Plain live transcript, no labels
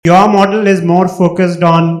Your model is more focused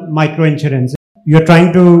on micro insurance. You're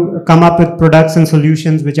trying to come up with products and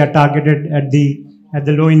solutions which are targeted at the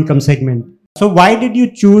low income segment. So why did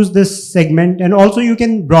you choose this segment? And also you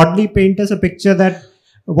can broadly paint us a picture that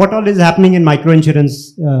what all is happening in micro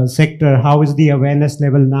insurance sector, how is the awareness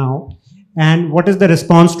level now, and what is the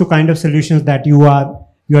response to kind of solutions that you are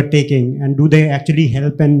taking, and do they actually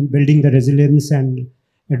help in building the resilience and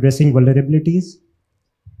addressing vulnerabilities?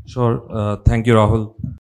 Sure. Thank you, Rahul.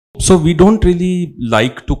 So we don't really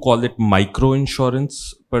like to call it micro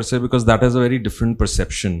insurance per se, because that has a very different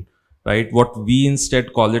perception, right? What we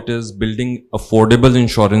instead call it is building affordable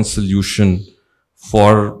insurance solution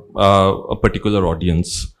for a particular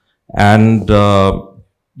audience. And,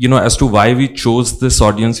 as to why we chose this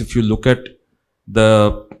audience, if you look at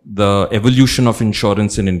the evolution of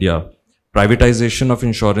insurance in India, privatization of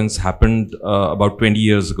insurance happened about 20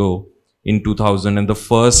 years ago in 2000. And the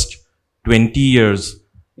first 20 years,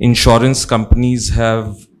 insurance companies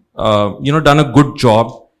have, done a good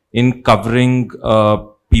job in covering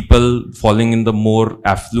people falling in the more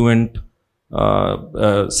affluent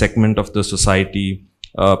segment of the society,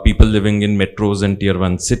 people living in metros and tier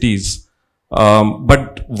 1 cities.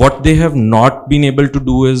 But what they have not been able to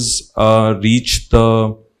do is reach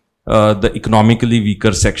the economically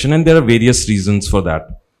weaker section, and there are various reasons for that.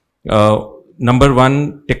 Number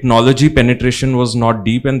one, technology penetration was not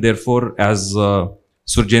deep, and therefore, as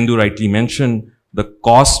Surjendu rightly mentioned, the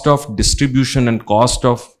cost of distribution and cost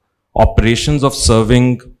of operations of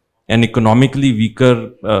serving an economically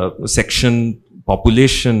weaker section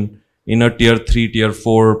population in a tier 3, tier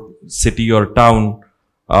 4 city or town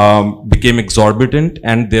became exorbitant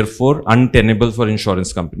and therefore untenable for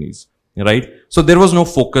insurance companies, right? So there was no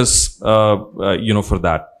focus, for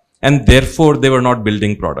that. And therefore, they were not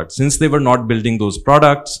building products. Since they were not building those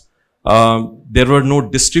products, there were no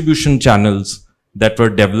distribution channels that were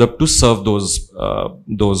developed to serve those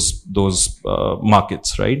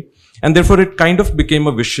markets, right? And therefore, it kind of became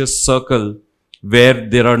a vicious circle where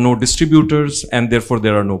there are no distributors, and therefore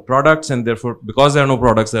there are no products, and therefore, because there are no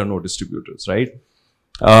products, there are no distributors, right?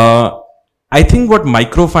 I think what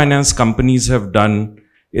microfinance companies have done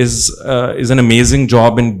is an amazing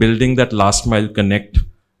job in building that last mile connect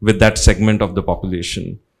with that segment of the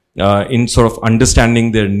population, in sort of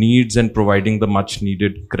understanding their needs and providing the much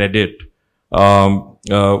needed credit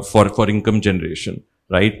for income generation,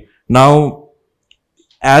 right? Now,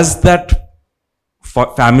 as that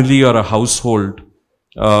family or a household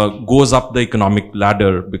goes up the economic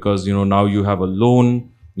ladder, because now you have a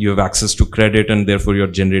loan, you have access to credit, and therefore you're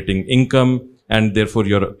generating income, and therefore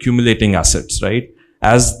you're accumulating assets, right?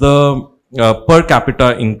 As the per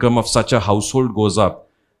capita income of such a household goes up,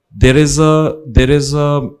 there is a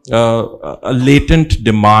latent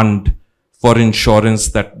demand for insurance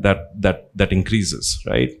that increases,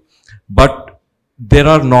 right? But there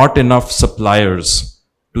are not enough suppliers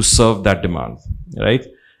to serve that demand, right?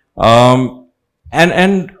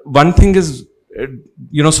 And one thing is,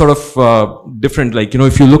 different. Like,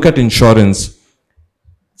 if you look at insurance,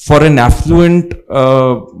 for an affluent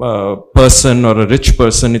person or a rich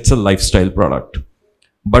person, it's a lifestyle product.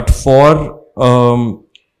 But for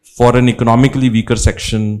an economically weaker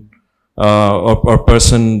section or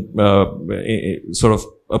person, sort of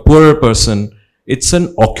a poorer person, it's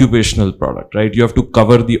an occupational product, right? You have to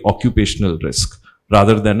cover the occupational risk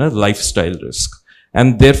rather than a lifestyle risk.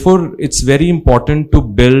 And therefore, it's very important to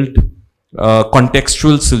build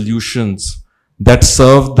contextual solutions that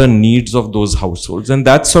serve the needs of those households. And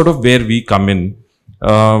that's sort of where we come in,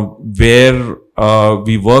 where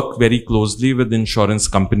we work very closely with insurance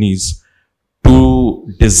companies to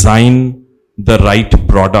design the right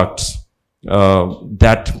products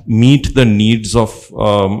that meet the needs of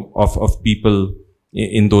people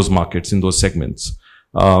in those markets, in those segments.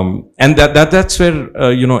 And that's where,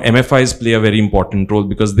 MFIs play a very important role,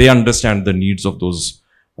 because they understand the needs of those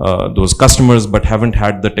customers, but haven't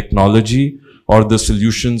had the technology or the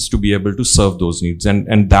solutions to be able to serve those needs.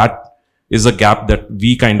 And that is a gap that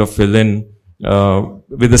we kind of fill in,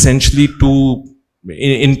 with essentially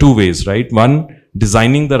in two ways, right? One,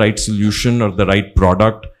 designing the right solution or the right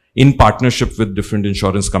product in partnership with different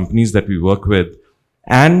insurance companies that we work with,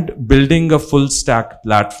 and building a full stack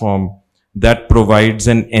platform that provides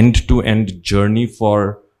an end-to-end journey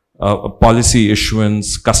for policy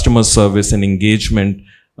issuance, customer service and engagement,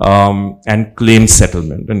 and claims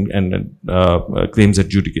settlement and claims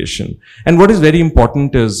adjudication. And what is very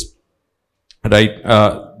important is, right,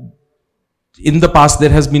 in the past there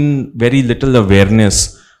has been very little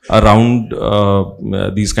awareness around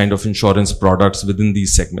these kind of insurance products within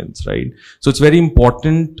these segments, right? So it's very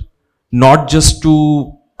important not just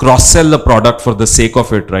to cross-sell a product for the sake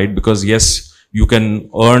of it, right? Because yes, you can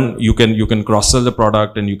cross-sell the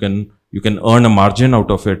product and you can earn a margin out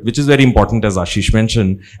of it, which is very important, as Ashish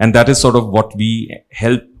mentioned. And that is sort of what we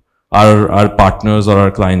help our partners or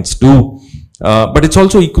our clients do. But it's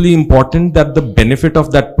also equally important that the benefit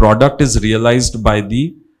of that product is realized by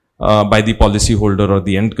the policyholder or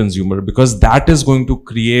the end consumer, because that is going to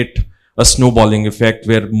create a snowballing effect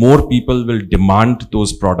where more people will demand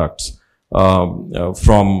those products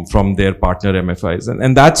from their partner MFIs.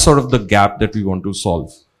 And that's sort of the gap that we want to solve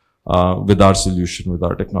with our solution, with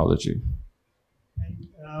our technology.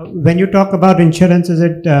 When you talk about insurance, is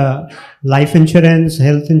it life insurance,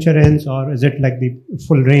 health insurance, or is it like the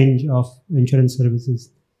full range of insurance services?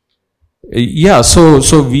 Yeah, so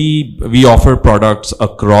we offer products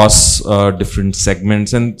across different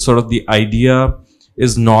segments, and sort of the idea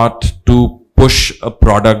is not to push a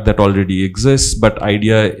product that already exists, but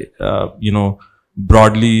idea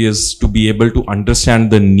broadly is to be able to understand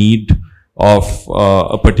the need of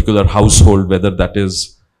a particular household, whether that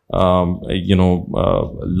is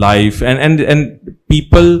life and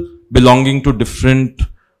people belonging to different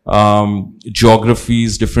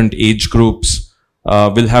geographies, different age groups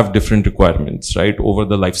will have different requirements, right, over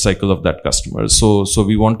the life cycle of that customer. So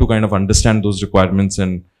we want to kind of understand those requirements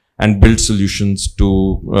and build solutions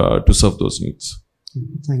to serve those needs.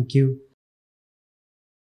 Thank you.